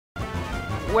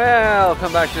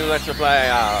Welcome back to Let's Play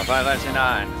Final Fantasy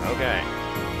 9. Okay,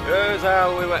 here's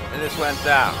how this went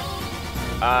down.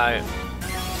 I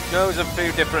chose a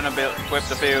few different equipped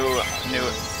a few new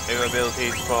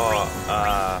abilities for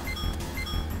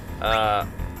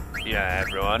yeah,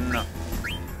 everyone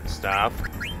stuff,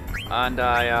 and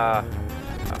oh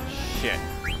shit,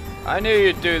 I knew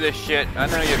you'd do this shit. I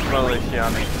know you'd pull this shit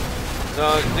on me.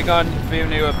 So they got a few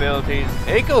new abilities.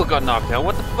 Eiko got knocked out.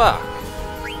 What the fuck?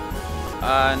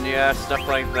 And yeah, stuff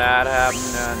like that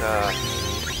happened, and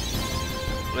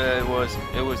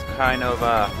it was kind of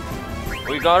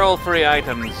we got all 3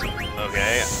 items.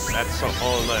 Okay, that's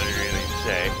all that I really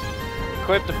say.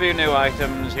 Equipped a few new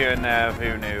items here and there, a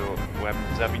few new weapons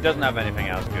and stuff. He doesn't have anything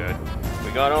else good.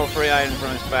 We got all 3 items from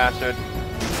this bastard,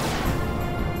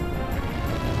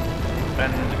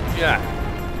 and yeah,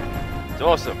 it's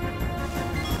awesome.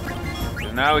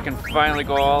 So now we can finally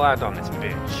go all out on this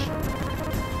bitch.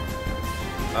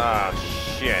 Oh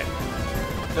shit.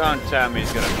 Don't tell me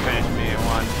he's gonna finish me in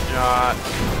one shot.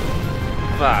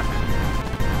 Fuck.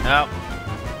 No.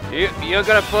 You're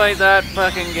gonna play that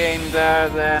fucking game there,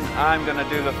 then I'm gonna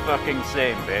do the fucking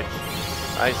same, bitch.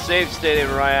 I save stated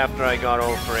right after I got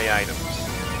all 3 items.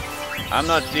 I'm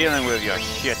not dealing with your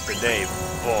shit today,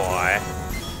 boy.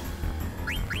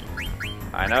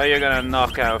 I know you're gonna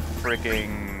knock out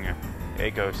freaking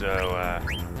Eiko, so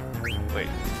wait.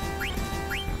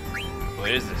 What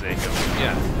is this, Eiko?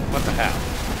 Yeah, what the hell?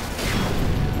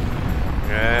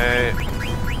 Okay.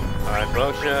 Alright,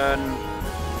 potion.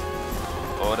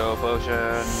 Auto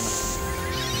potion.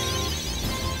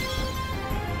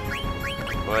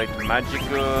 White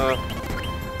magical.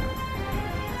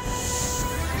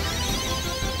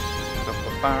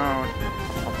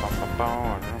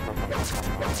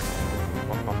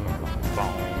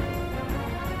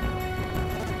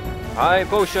 High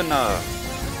potion.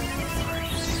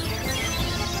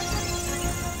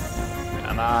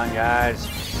 Come on, guys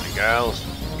and girls.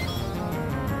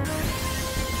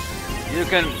 You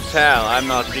can tell I'm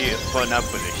not putting up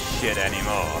with this shit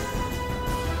anymore.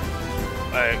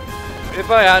 Like, if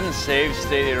I hadn't save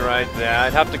stated right there,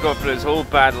 I'd have to go through this whole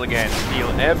battle again, steal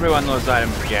every one of those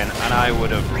items again, and I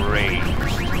would have raged.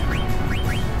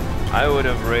 I would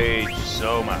have raged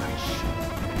so much.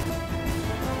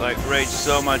 Like, raged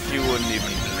so much you wouldn't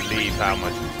even believe how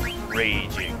much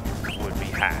raging would be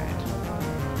had.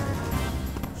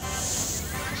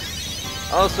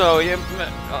 Also, you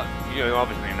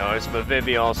obviously noticed, but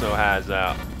Vivi also has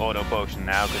auto potion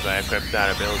now because I equipped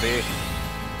that ability.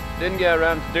 Didn't get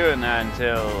around to doing that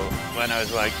until when I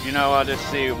was like, you know, I'll just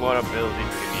see what abilities we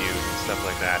can use and stuff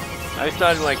like that. I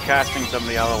started like casting some of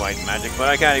the other white magic, but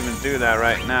I can't even do that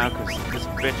right now because this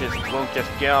bitches won't just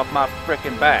get off my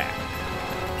frickin' back.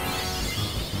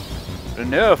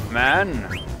 Enough, man.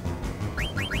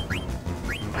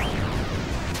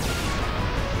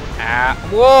 Ah,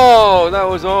 whoa, that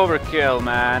was overkill,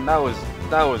 man. That was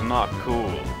not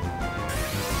cool.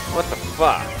 What the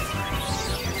fuck?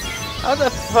 How the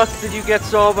fuck did you get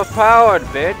so overpowered,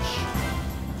 bitch?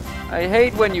 I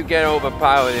hate when you get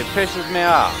overpowered. It pisses me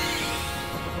off.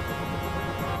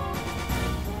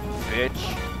 Bitch.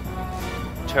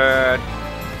 Turd.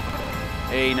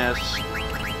 Anus.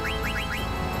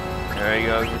 There you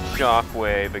go,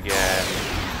 shockwave again.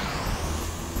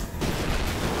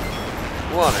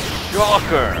 What a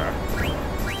shocker!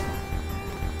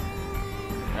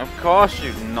 Of course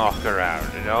you knock her out.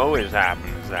 It always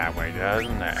happens that way,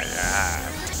 doesn't it? Yeah.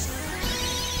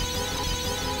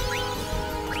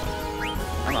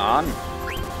 Come on.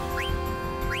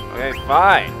 Okay,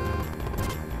 fine.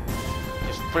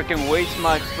 Just freaking waste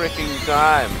my freaking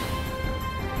time.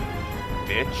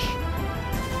 Bitch.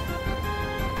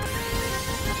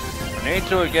 I need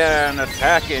to get an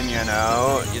attack in, you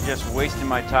know. You're just wasting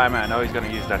my time. I know he's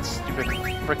gonna use that stupid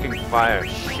freaking fire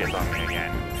shit on me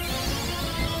again.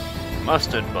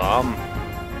 Mustard bomb.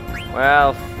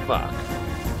 Well, fuck.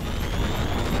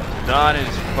 Don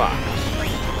is fucked.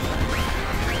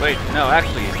 Wait, no,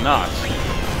 actually he's not.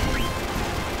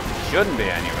 Shouldn't be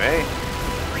anyway.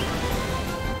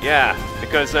 Yeah,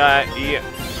 because he,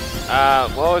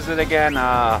 what was it again?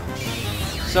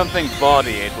 Something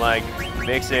body. It like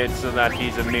makes it so that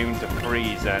he's immune to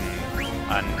freeze and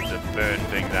to burn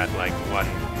things at like one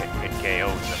hit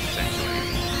KOs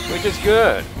essentially, which is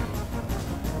good.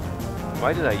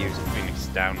 Why did I use Phoenix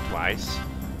down twice?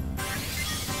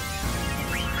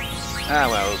 Ah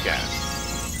well, who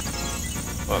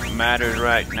cares? What matters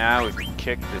right now is to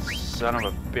kick this son of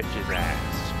a bitch's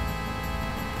ass.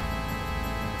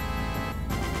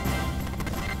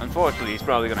 Unfortunately, he's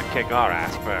probably gonna kick our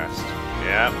ass first.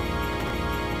 Yep.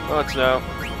 Thought so.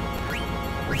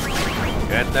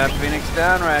 Get that Phoenix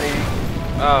down ready.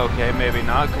 Okay, maybe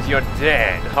not, because you're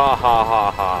dead. Ha ha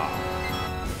ha ha.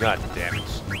 God damn it.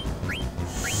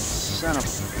 Son of a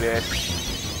bitch.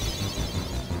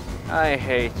 I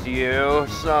hate you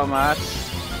so much.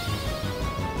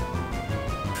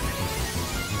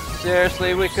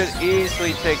 Seriously, we could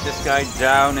easily take this guy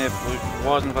down if it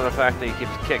wasn't for the fact that he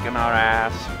keeps kicking our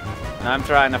ass. And I'm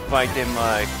trying to fight him,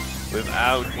 like,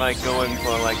 without, like, going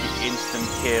for, like, the instant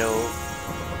kill.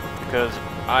 Because,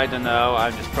 I don't know,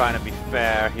 I'm just trying to be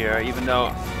fair here, even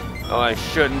though, oh, I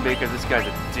shouldn't because this guy's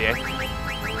a dick.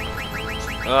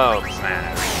 Oh, man,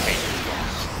 I really hate this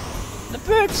boss. The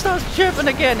bird starts chirping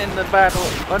again in the battle,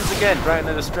 once again, trying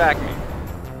to distract me.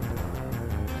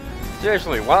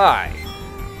 Seriously, why?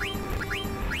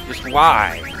 Just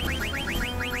why?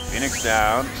 Phoenix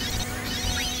down.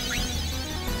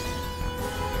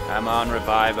 Come on,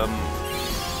 revive him.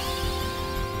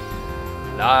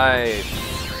 Live.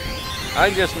 I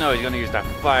just know he's gonna use that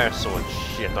fire sword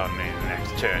shit on me the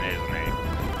next turn, isn't he?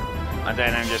 And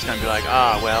then I'm just gonna be like,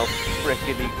 ah, well,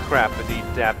 frickety crappity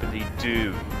dappity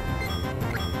doo.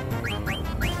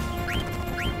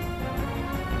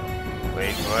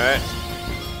 Wait for it.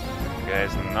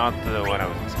 Guy's not the one I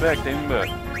was expecting, but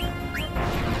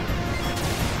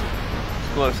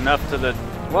close enough to the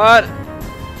what?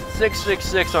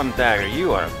 666 on dagger.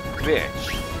 You are a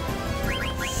bitch.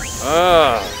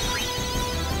 Ugh.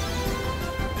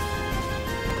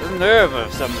 The nerve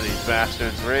of some of these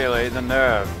bastards, really. The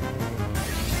nerve.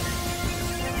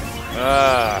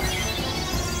 Ugh.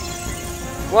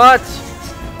 What?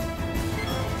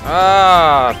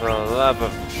 Ah, for the love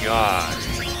of God.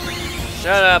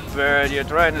 Shut up, bird. You're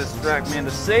trying to distract me in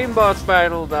the same boss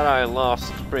battle that I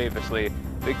lost previously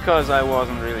because I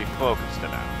wasn't really focused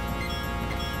enough.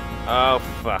 Oh,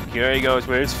 fuck. Here he goes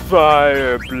with his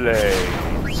fire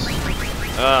blades.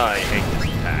 Oh, I hate this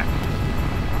attack.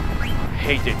 I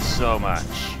hate it so much.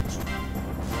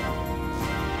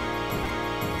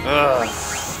 Ugh.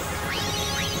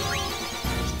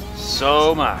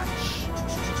 So much.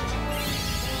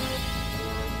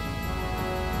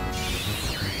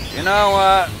 You know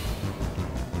what?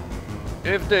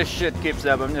 If this shit keeps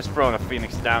up, I'm just throwing a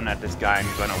Phoenix down at this guy and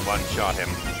he's gonna one-shot him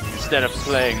instead of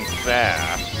playing fair.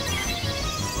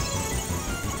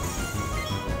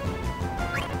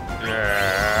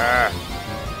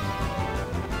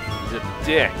 He's a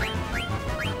dick.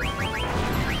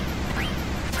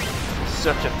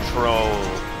 Such a troll.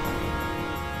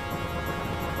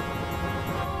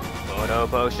 Photo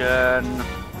potion.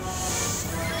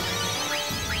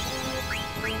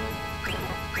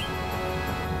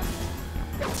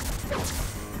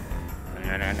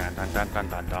 Dun, dun,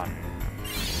 dun, dun.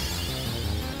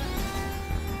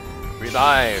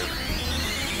 Revive.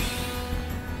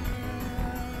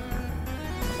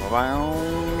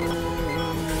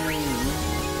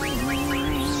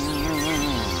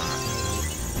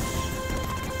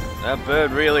 That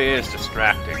bird really is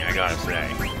distracting, I gotta say.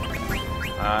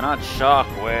 Not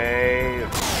shockwave.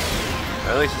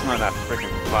 At least it's not that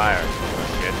freaking fire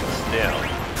shit, but still.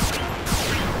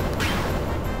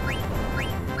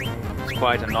 It's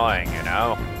quite annoying, you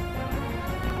know?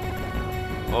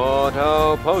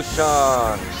 Auto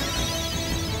potion!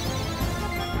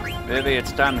 Maybe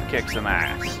it's time to kick some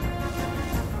ass.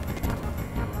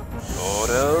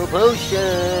 Auto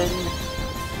potion!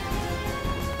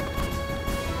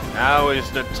 Now is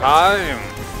the time!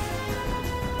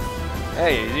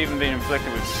 Hey, he's even been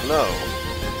inflicted with slow.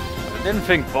 I didn't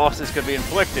think bosses could be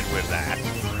inflicted with that.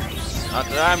 Not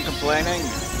that I'm complaining.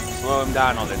 Slow him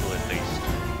down a little at least.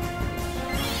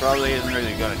 Probably isn't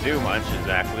really gonna do much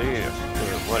exactly,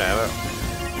 whatever.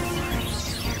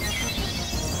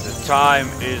 The time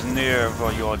is near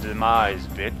for your demise,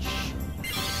 bitch.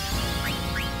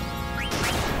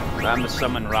 Time to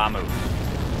summon Ramuh.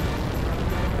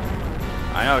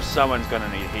 I know someone's gonna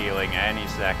need healing any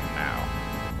second now,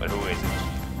 but who is it?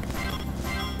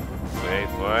 Wait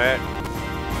for it.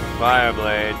 Fire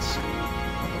blades.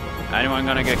 Anyone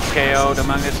gonna get KO'd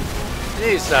among this?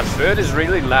 Jeez, that bird is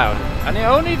really loud, and he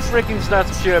only freaking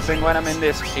starts chirping when I'm in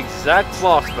this exact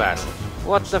boss battle.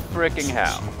 What the freaking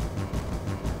hell?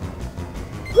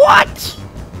 What?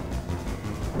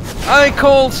 I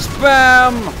call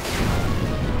spam!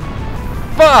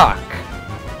 Fuck!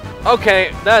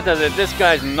 Okay, that does it. This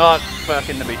guy's not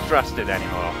fucking to be trusted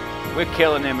anymore. We're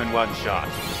killing him in one shot.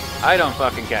 I don't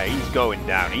fucking care. He's going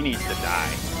down. He needs to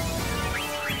die.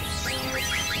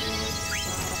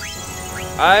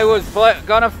 I was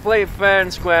gonna play fair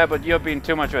and square, but you're being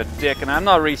too much of a dick, and I'm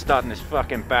not restarting this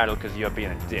fucking battle because you're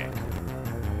being a dick.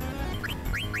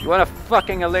 You want a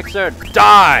fucking elixir?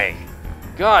 Die!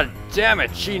 God damn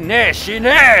it, Shine!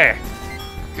 Shine!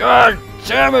 God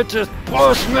damn it, this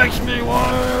boss makes me want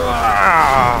to...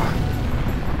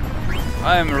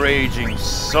 I'm raging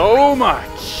so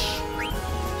much.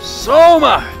 So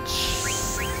much.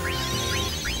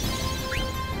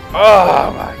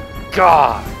 Oh my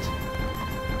god.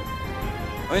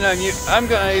 I mean,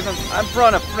 I'm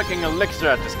throwing a freaking elixir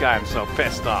at this guy. I'm so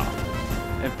pissed off.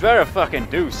 It better fucking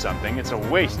do something. It's a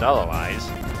waste otherwise.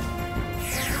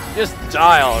 Just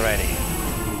die already.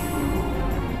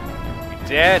 You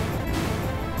dead?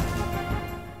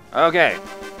 Okay.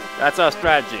 That's our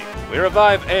strategy. We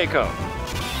revive Eiko.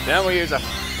 Then we use a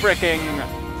freaking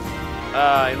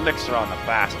elixir on the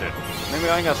bastard. Maybe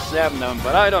I only got 7 of them,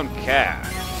 but I don't care.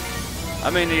 I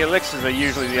mean, the elixirs are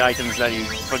usually the items that you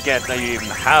forget that you even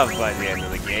have by the end of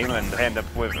the game and end up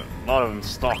with a lot of them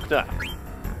stocked up.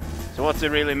 So what's it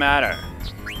really matter?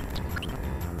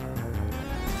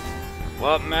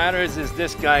 What matters is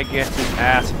this guy gets his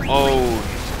ass owned.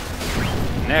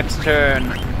 Next turn,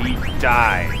 he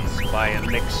dies by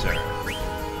elixir.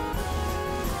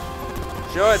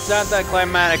 Sure, it's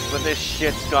anticlimactic, but this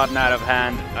shit's gotten out of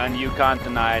hand, and you can't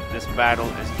deny it. This battle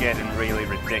is getting really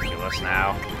ridiculous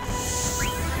now.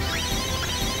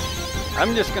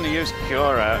 I'm just gonna use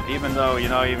Cura, even though you're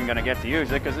not even gonna get to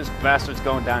use it, because this bastard's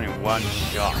going down in one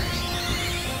shot.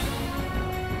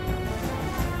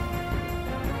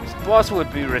 This boss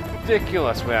would be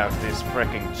ridiculous without this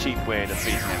freaking cheap way of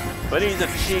defeating him. But he's a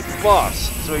cheap boss,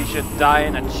 so he should die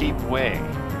in a cheap way.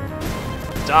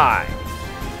 Die.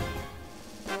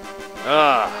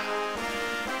 Ugh.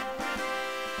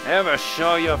 Never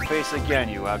show your face again,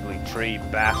 you ugly tree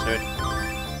bastard.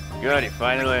 Good, you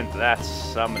finally learned that's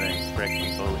summoning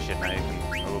freaking bullshit. Now you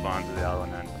can move on to the other one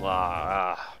and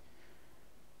blah.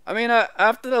 I mean,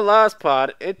 after the last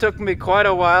part, it took me quite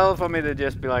a while for me to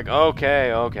just be like,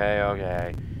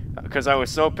 okay. Because I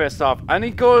was so pissed off. And he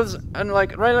goes, and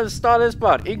like, right at the start of this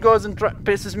part, he goes and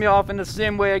pisses me off in the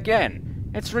same way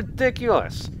again. It's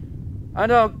ridiculous. And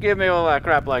don't give me all that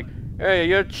crap like, hey,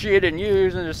 you're cheating, you're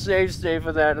using the save state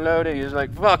for that loading. He's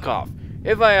like, fuck off.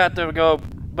 If I had to go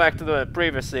back to the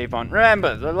previous save point,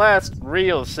 remember, the last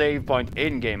real save point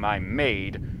in-game I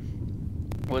made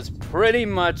was pretty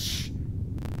much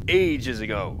ages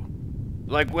ago.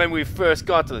 Like when we first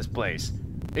got to this place.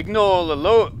 Ignore all the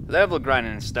low level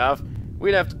grinding and stuff,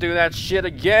 we'd have to do that shit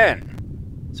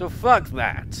again. So fuck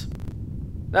that.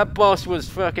 That boss was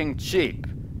fucking cheap.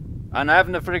 And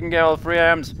having to freaking get all 3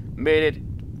 items made it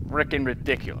freaking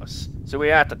ridiculous. So we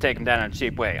had to take him down in a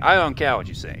cheap way. I don't care what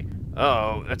you say.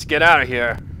 Uh-oh, let's get out of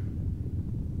here.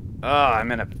 Oh,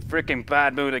 I'm in a freaking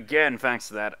bad mood again thanks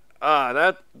to that.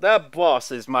 That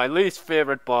boss is my least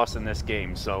favorite boss in this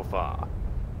game so far.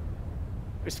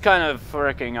 It's kind of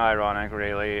freaking ironic,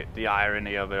 really, the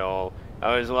irony of it all.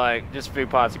 I was like, just a few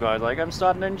parts ago, I was like, I'm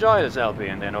starting to enjoy this LP,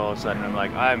 and then all of a sudden I'm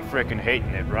like, I'm freaking hating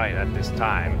it right at this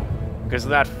time. Because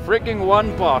that freaking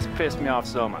one boss pissed me off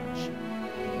so much.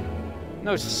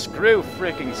 No, screw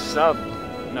freaking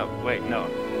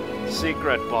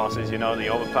secret bosses, you know, the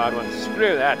overpowered ones.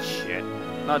 Screw that shit.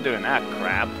 Not doing that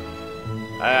crap.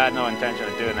 I had no intention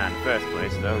of doing that in the first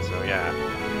place, though, so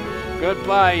yeah.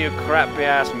 Goodbye, you crappy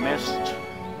ass mist.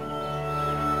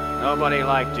 Nobody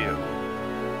liked you.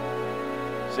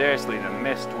 Seriously, the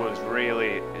mist was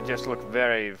really... It just looked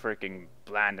very freaking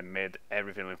bland and mid.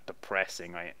 Everything looked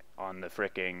depressing on the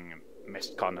freaking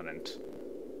mist continent.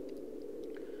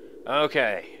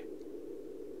 Okay.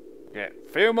 Yeah,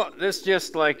 few more. Let's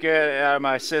just like get out of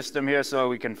my system here so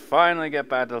we can finally get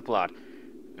back to the plot.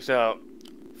 So,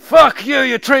 fuck you,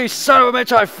 you tree son of a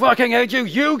bitch! I fucking hate you.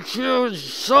 You choose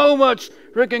so much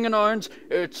freaking annoyance.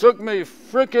 It took me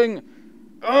freaking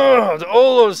all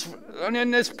those. And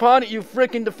in this part, you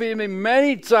freaking defeated me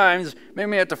many times. Made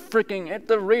me have to freaking hit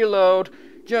the reload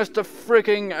just to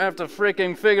freaking have to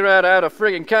freaking figure out how to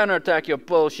freaking counterattack your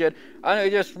bullshit. And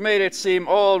it just made it seem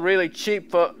all really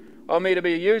cheap for me to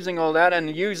be using all that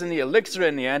and using the elixir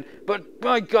in the end. But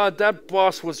my god, that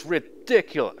boss was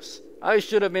ridiculous. I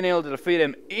should have been able to defeat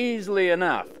him easily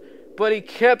enough. But he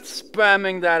kept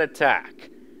spamming that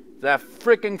attack. That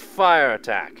freaking fire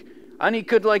attack. And he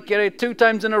could like get it 2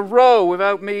 times in a row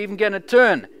without me even getting a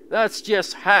turn. That's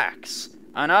just hacks.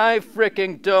 And I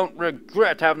freaking don't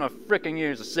regret having to freaking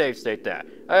use a save state there.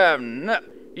 I have no...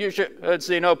 You should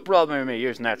see no problem with me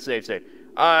using that save state.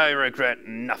 I regret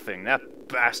nothing. That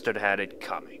bastard had it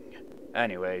coming.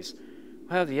 Anyways,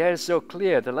 well, the air is so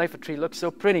clear. The Life Tree looks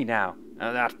so pretty now.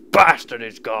 And that bastard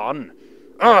is gone.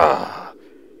 Ah,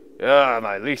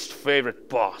 my least favorite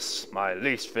boss. My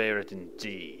least favorite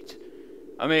indeed.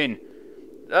 I mean,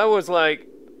 that was like,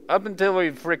 up until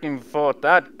we freaking fought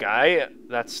that guy,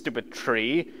 that stupid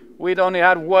tree, we'd only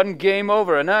had one game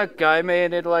over, and that guy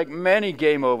made it like many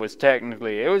game overs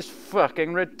technically. It was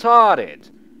fucking retarded.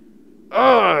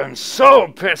 Oh, I'm so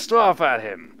pissed off at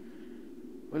him.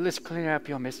 Will this clear up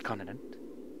your missed continent?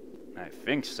 I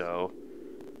think so.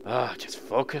 Just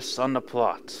focus on the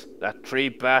plot. That tree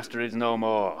bastard is no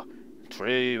more. The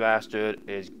tree bastard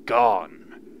is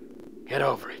gone. Get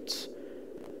over it.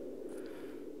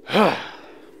 Now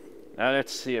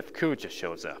let's see if Kuja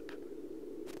shows up.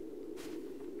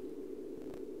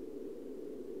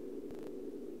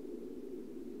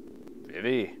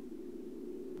 Vivi,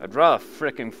 I'd rather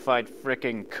frickin' fight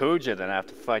frickin' Kuja than have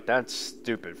to fight that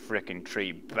stupid frickin'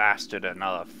 tree bastard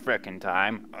another frickin'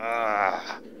 time.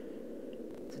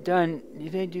 Don,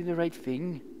 did I do the right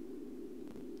thing?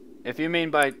 If you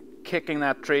mean by kicking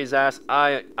that tree's ass,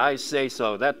 I say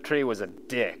so. That tree was a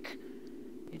dick.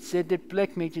 It said that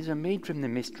black mages are made from the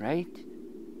mist, right?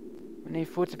 When they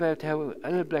thought about how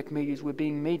other black mages were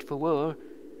being made for war.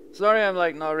 Sorry, I'm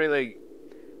like not really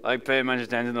like paying much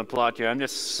attention to the plot here. I'm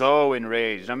just so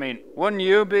enraged. I mean, wouldn't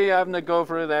you be having to go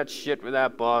through that shit with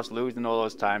that boss, losing all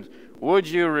those times? Would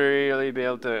you really be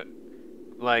able to,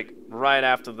 like, right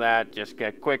after that, just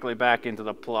get quickly back into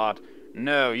the plot?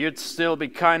 No, you'd still be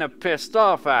kind of pissed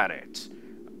off at it.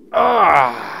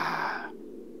 God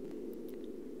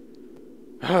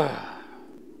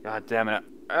damn it.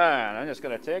 I'm just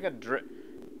gonna take a drink.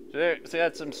 See,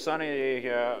 had some sunny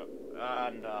here,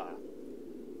 and,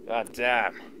 god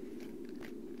damn.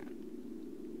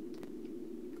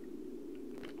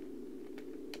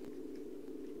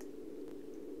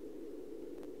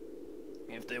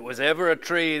 If there was ever a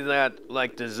tree that,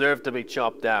 like, deserved to be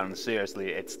chopped down,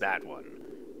 seriously, it's that one.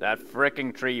 That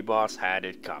frickin' tree boss had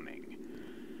it coming.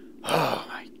 Oh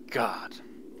my god.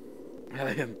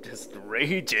 I am just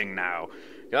raging now.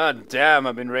 God damn,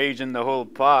 I've been raging the whole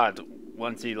pod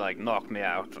once he, like, knocked me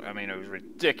out. I mean, it was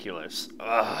ridiculous.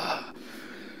 Ugh.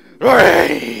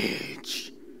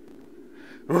 Rage!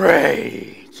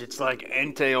 Rage! It's like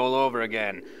Entei all over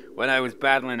again. When I was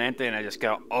battling Entei and I just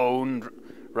got owned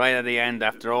right at the end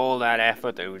after all that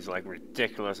effort, it was like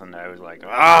ridiculous, and I was like,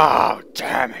 oh,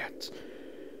 damn it.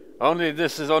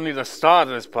 This is only the start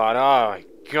of this part. Oh my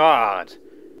god.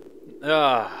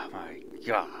 Oh my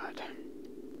god.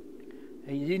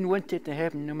 You didn't want it to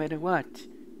happen no matter what.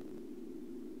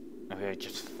 Okay,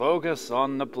 just focus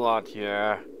on the plot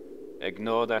here.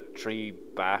 Ignore that tree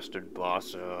bastard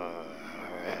boss.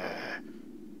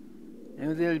 Now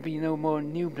there'll be no more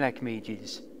new black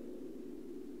mages.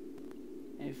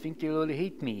 I think they'll all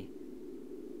hate me.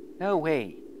 No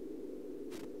way.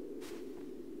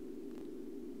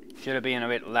 Should have been a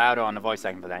bit louder on the voice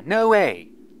acting for that. No way!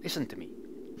 Listen to me.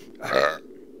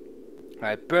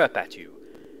 I burp at you.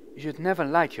 You should never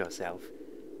lie to yourself.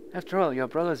 After all, your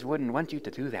brothers wouldn't want you to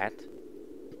do that.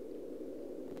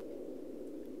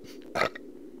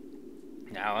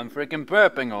 Now I'm freaking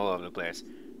burping all over the place.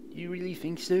 You really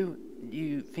think so?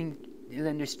 You think you'll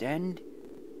understand?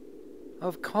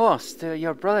 Of course, they're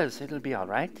your brothers. It'll be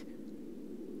alright.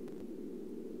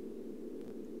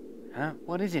 Huh?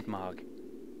 What is it, Mog?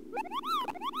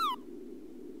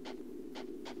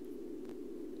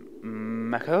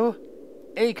 Mako?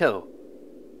 Eiko?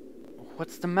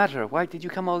 What's the matter? Why did you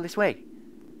come all this way?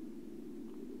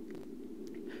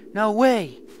 No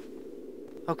way!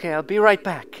 Okay, I'll be right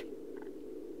back.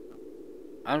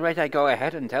 Alright, I go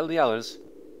ahead and tell the others.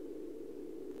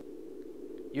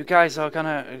 You guys are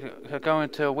going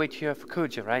to wait here for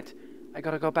Kuja, right? I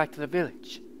gotta go back to the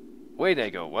village. Wait,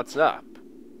 Eiko, what's up?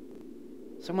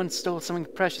 Someone stole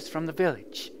something precious from the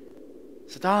village.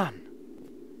 Zidane.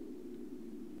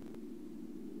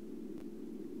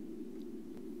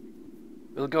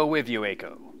 We'll go with you,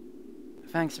 Eiko.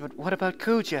 Thanks, but what about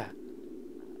Kuja?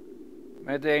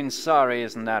 Madain Sari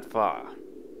isn't that far.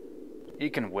 He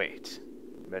can wait.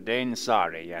 Madain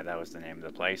Sari, yeah, that was the name of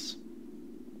the place.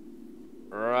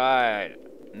 Right.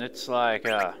 It's like,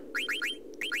 oh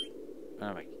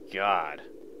my god.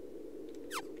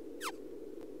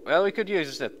 Well, we could use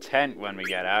just a tent when we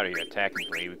get out of here,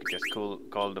 technically. We could just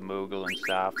call the Moogle and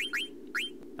stuff.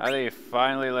 Now that you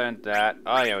finally learned that.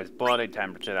 Oh yeah, it's body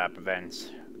temperature that prevents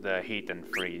the heat and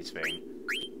freeze thing.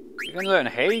 You can learn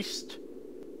haste.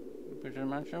 But you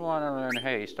want to learn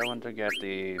haste. I want to get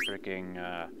the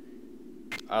freaking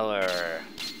other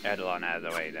Eidolon out of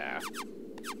the way there.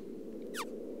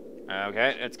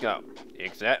 Okay, let's go.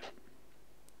 Exit.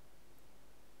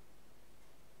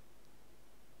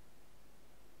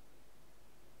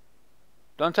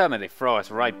 Don't tell me they throw us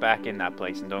right back in that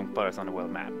place and don't put us on the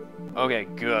world map. Okay,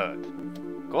 good.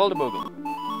 Call the Moogle.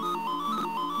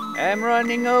 I'm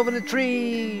running over the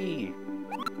tree!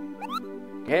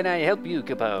 Can I help you,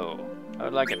 Kapo? I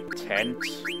would like a tent.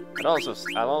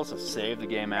 I'll also save the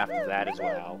game after that as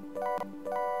well.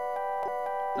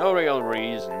 No real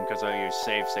reason, because I use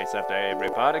save states after every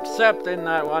part, except in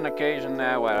that one occasion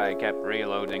there where I kept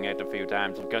reloading it a few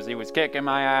times because he was kicking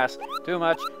my ass too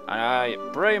much, and I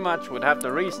pretty much would have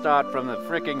to restart from the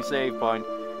freaking save point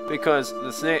because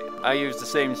I used the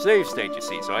same save state, you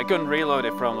see, so I couldn't reload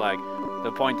it from, like,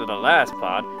 the point of the last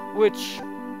part, which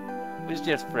was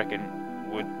just freaking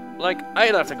like,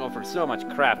 I'd have to go for so much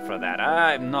crap for that.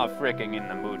 I'm not freaking in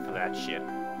the mood for that shit.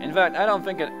 In fact, I don't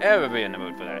think I'd ever be in the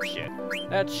mood for that shit.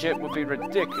 That shit would be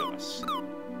ridiculous.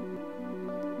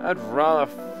 I'd rather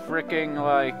freaking,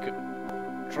 like,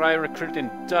 try recruiting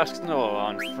Dusknoll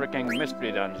on freaking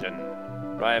Mystery Dungeon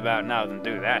right about now than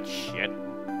do that shit.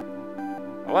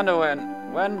 I wonder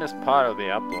when this part will be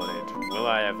uploaded. Will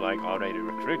I have, like, already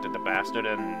recruited the bastard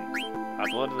and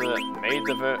made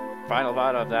the final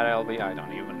part of that LB? I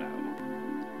don't even know.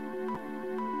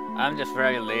 I'm just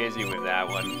very lazy with that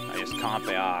one. I just can't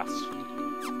be arsed.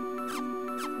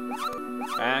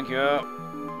 Thank you.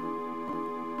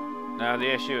 Now the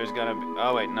issue is gonna be...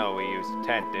 Oh wait, no, we used a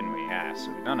tent, didn't we? Yeah,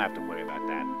 so we don't have to worry about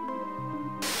that.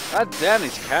 God damn,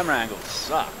 these camera angles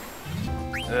suck.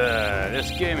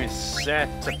 This game is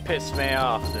set to piss me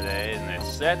off today, isn't it?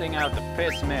 Setting out to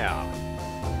piss me off.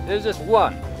 There's just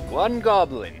one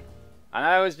goblin. And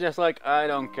I was just like, I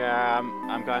don't care,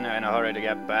 I'm kinda in a hurry to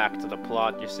get back to the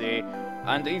plot, you see.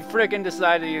 And he freaking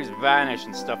decided to use Vanish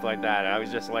and stuff like that. I was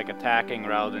just like attacking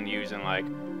rather than using like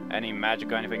any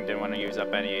magic or anything, didn't want to use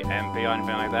up any MP or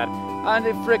anything like that. And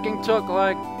it freaking took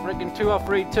like freaking 2 or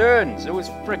 3 turns. It was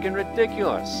freaking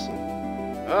ridiculous.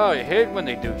 Oh, I hate when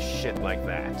they do shit like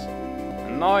that.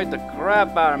 Annoyed the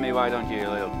crap out of me, why don't you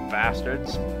little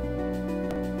bastards?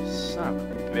 Son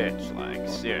of a bitch, like,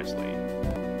 seriously.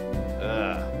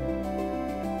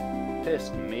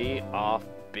 Pissed me off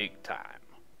big time.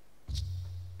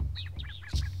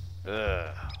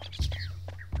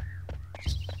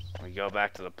 We go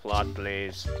back to the plot,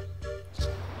 please.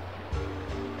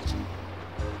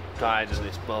 Tired of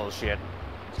this bullshit.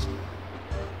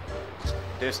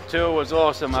 This 2 was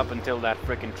awesome up until that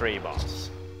frickin' tree boss.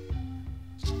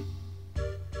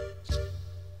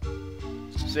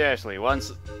 Seriously,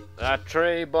 once that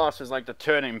tree boss is like the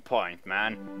turning point,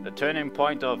 man. The turning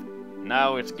point of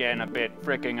now it's getting a bit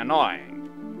freaking annoying.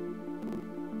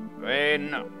 I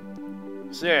mean,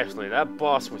 seriously, that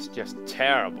boss was just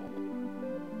terrible.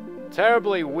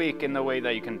 Terribly weak in the way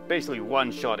that you can basically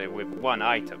one-shot it with one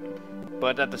item,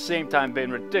 but at the same time being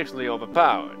ridiculously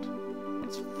overpowered.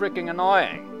 It's freaking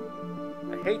annoying.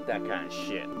 I hate that kind of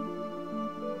shit.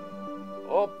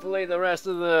 Hopefully the rest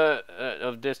of the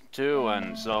of Disc 2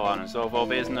 and so on and so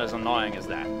forth isn't as annoying as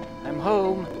that. I'm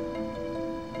home.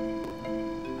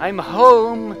 I'm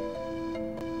home.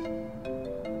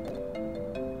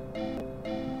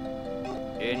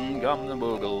 In come the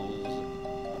Moogles.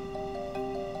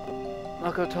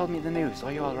 Marco told me the news.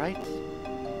 Are you all right?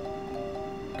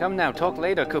 Come now, talk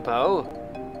later, Kupo.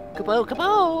 Kupo,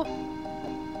 Kupo.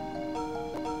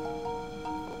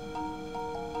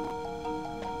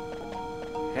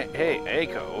 Hey,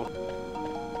 Eiko.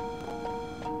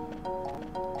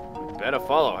 Better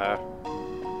follow her.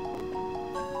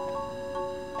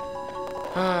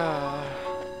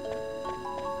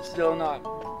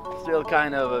 Still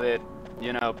kind of a bit,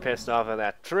 you know, pissed off at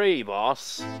that tree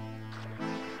boss.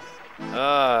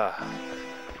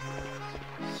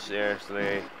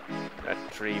 Seriously, that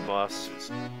tree boss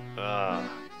was,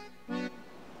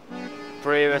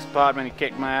 previous part when he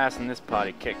kicked my ass, and this part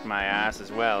he kicked my ass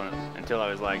as well, until I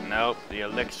was like, nope, the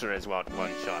elixir is what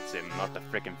one-shots him, not the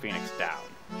frickin' Phoenix down.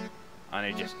 And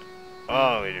it just,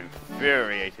 it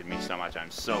infuriated me so much. I'm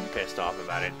so pissed off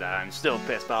about it that I'm still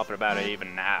pissed off about it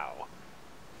even now.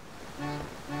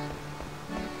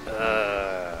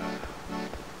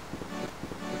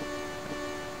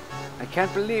 I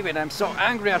can't believe it, I'm so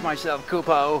angry at myself,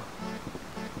 Kupo.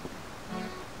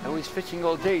 I was fishing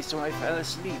all day, so I fell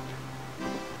asleep.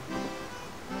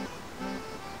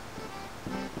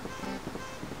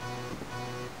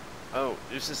 Oh,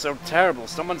 this is so terrible.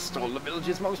 Someone stole the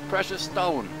village's most precious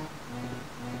stone.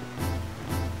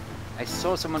 I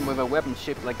saw someone with a weapon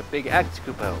shaped like a big axe,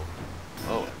 Kupo.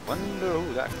 Oh, I wonder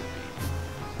who that could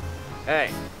be.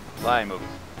 Hey, fly movie.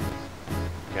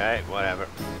 Okay, whatever.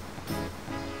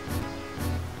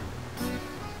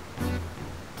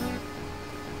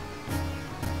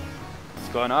 What's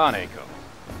going on, Eiko?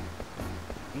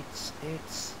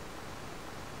 It's...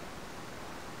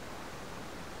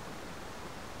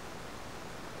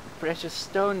 precious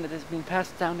stone that has been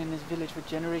passed down in this village for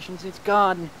generations. It's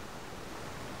gone.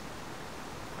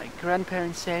 My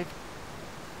grandparents said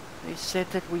They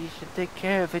said that we should take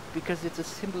care of it because it's a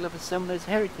symbol of a summoner's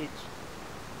heritage.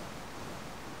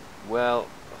 Well,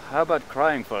 how about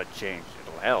crying for a change?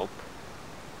 It'll help.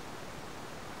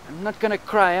 I'm not gonna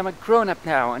cry, I'm a grown-up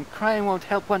now, and crying won't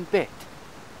help one bit.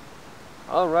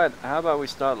 Alright, how about we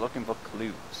start looking for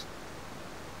clues?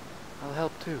 I'll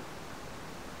help too.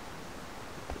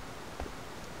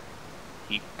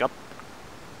 Hiccup.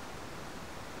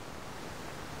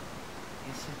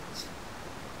 Is it...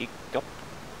 Hiccup.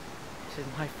 Is it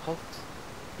my fault?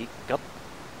 Hiccup.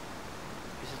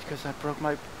 Is it because I broke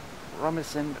my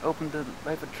promise and opened the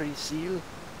lavatory seal?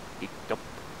 Hiccup.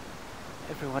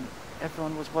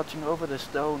 Everyone was watching over the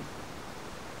stone.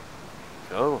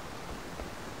 Go.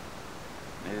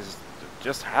 It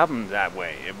just happened that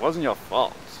way. It wasn't your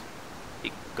fault.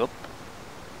 Hiccup.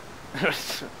 I'm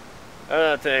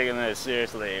not taking this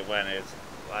seriously when it's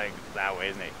like that way,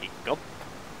 isn't it? Hiccup.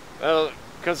 Well,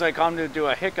 because I can't do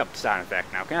a hiccup sound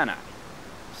effect now, can I?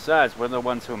 Besides, we're the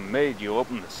ones who made you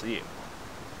open the seal.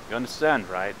 You understand,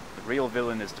 right? The real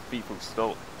villain is the thief who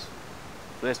stole it.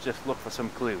 Let's just look for some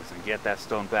clues and get that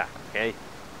stone back, okay?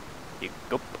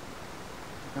 Hiccup.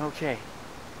 Okay.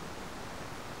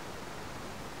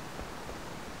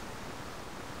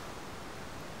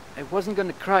 I wasn't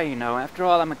gonna cry, you know. After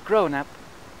all, I'm a grown-up.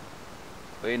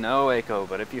 We know, Eiko,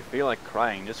 but if you feel like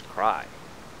crying, just cry.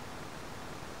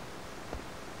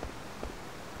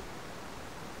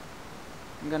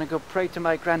 I'm gonna go pray to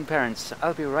my grandparents.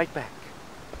 I'll be right back.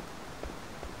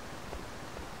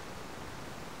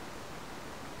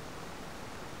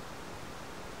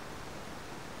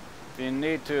 If you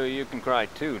need to, you can cry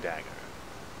too, Dagger.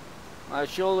 My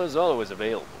shoulder's always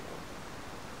available.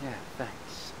 Yeah,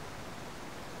 thanks.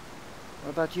 What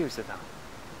about you, Zidane?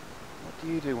 What do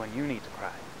you do when you need to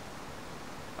cry?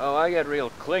 Oh, I get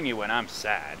real clingy when I'm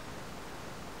sad.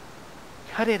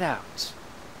 Cut it out.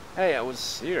 Hey, I was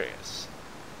serious.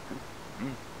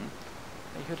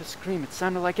 I heard a scream. It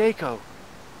sounded like Eiko.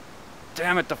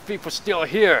 Damn it, the thief was still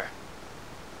here!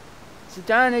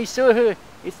 Zidane, I saw her.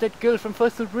 It's that girl from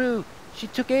Fossil Brew. She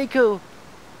took Eiko.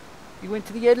 We went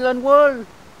to the Eidolon Wall.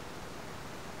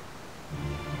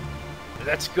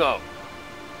 Let's go.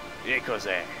 Eiko's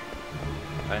there.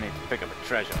 I need to pick up a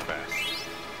treasure first.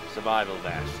 Survival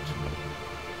vest.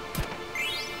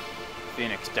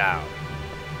 Phoenix down.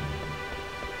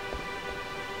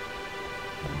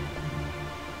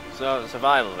 So,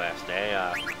 survival vest,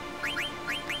 eh?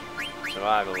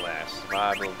 Survival vest.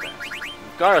 Survival vest.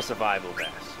 We've got a survival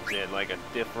vest. Is it like a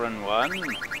different one? Does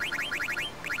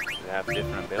it have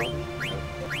different abilities?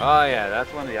 Oh yeah,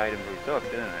 that's one of the items we took,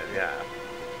 didn't it? Yeah.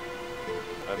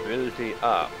 Ability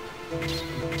up.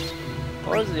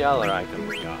 What was the other item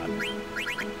we got?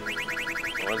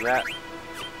 What was that?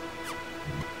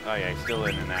 Oh yeah, he's still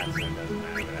in that, so it doesn't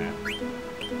matter for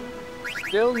that.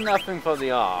 Still nothing for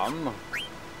the arm.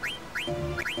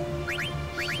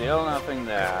 Still nothing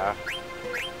there.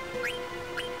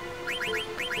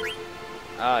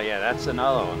 Oh yeah, that's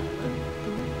another one.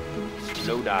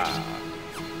 Slow down.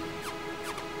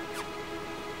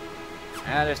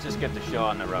 And let's just get the show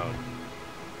on the road.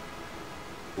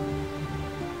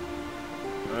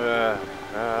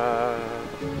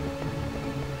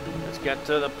 Let's get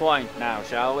to the point now,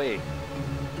 shall we?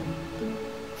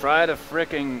 Try to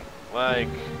fricking, like,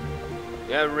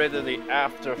 get rid of the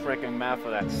after fricking math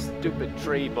of that stupid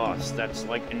tree boss that's,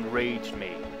 like, enraged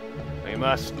me. We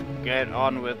must get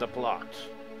on with the plot.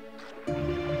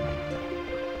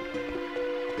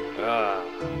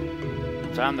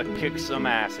 Time to kick some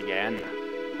ass again.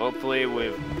 Hopefully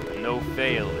with no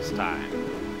fail this time.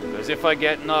 Because if I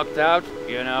get knocked out,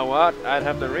 you know what? I'd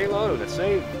have to reload the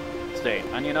save state.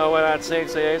 And you know what that save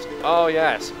state is? Oh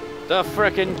yes, the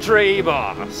frickin' tree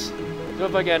boss! So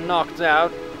if I get knocked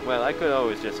out, well, I could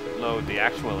always just load the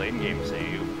actual in-game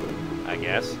save, I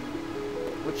guess.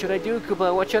 What should I do,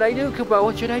 Kubo? What should I do, Kubo?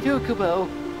 What should I do, Kubo?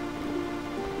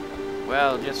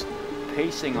 Well, just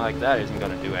pacing like that isn't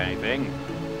gonna do anything.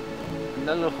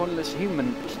 Another hornless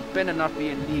human better not be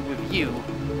in league with you.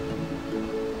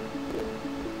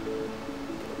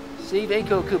 Save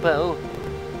Eiko, Kubo.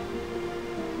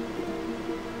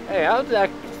 Hey, how'd that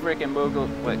frickin' Moogle...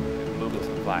 Wait, Moogle's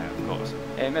on fire, of course.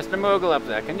 Hey, Mr. Moogle up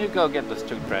there, can you go get those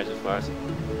 2 treasures for us?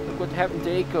 Look what happened to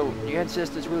Eiko. The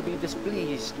ancestors will be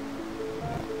displeased.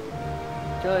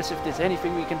 Tell us if there's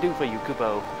anything we can do for you,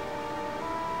 Kubo.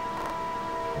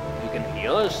 You can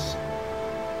heal us?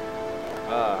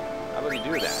 How about you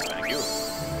do that? Thank you.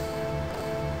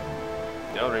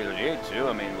 Don't really need to.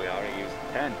 I mean, we already used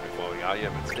the tent before we got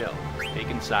here, but still. Peek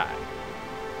inside.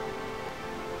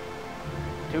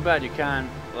 Too bad you can't,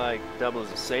 like, double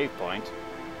as a save point.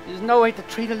 There's no way to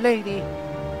treat a lady.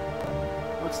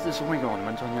 We're What's this ring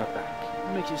ornament on your back?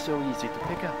 It makes you so easy to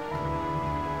pick up.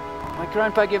 My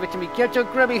grandpa gave it to me. Get your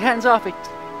grubby hands off it!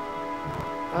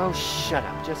 Oh, shut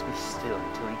up. Just be still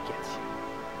until he gets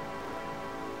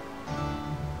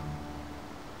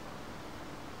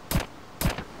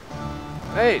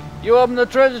you. Hey, you opened the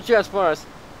treasure chest for us.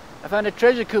 I found a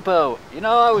treasure Koopo. You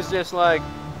know, I was just like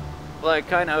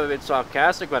kind of a bit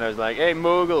sarcastic when I was like, hey,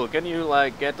 Moogle, can you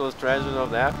like get those treasures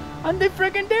over there? And they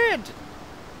freaking did!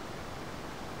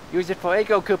 Use it for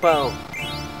Echo Koopo.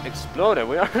 Exploded.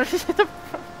 We already did the...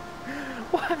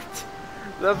 What?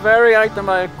 The very item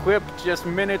I equipped just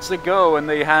minutes ago, and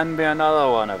they hand me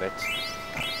another one of it.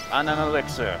 And an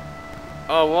elixir.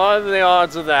 Oh, what are the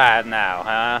odds of that now,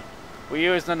 huh? We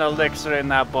used an elixir in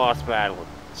that boss battle.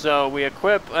 So we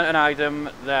equip an item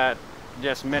that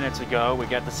just minutes ago, we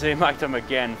get the same item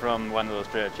again from one of those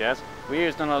treasure chests. We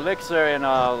used an elixir in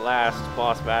our last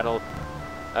boss battle.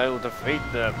 I will defeat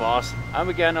the boss, and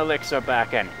we get an elixir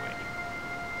back anyway.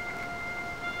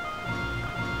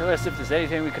 Tell us if there's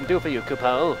anything we can do for you,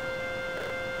 Koopo.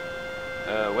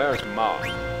 Where is Mog?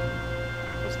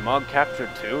 Was Mog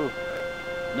captured too?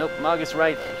 Nope, Mog is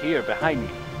right here behind me.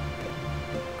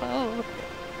 Oh.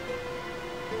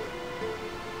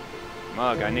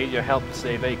 Mog, I need your help to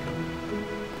save Eiko.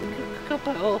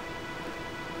 Koopo.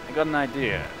 I got an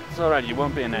idea. It's alright, you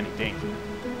won't be in any danger.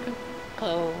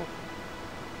 Koopo.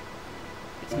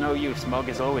 It's no use, Mog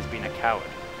has always been a coward.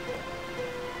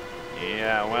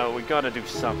 Yeah, well, we gotta do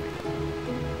something.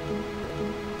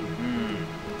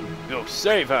 Go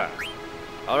save her!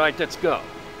 Alright, let's go.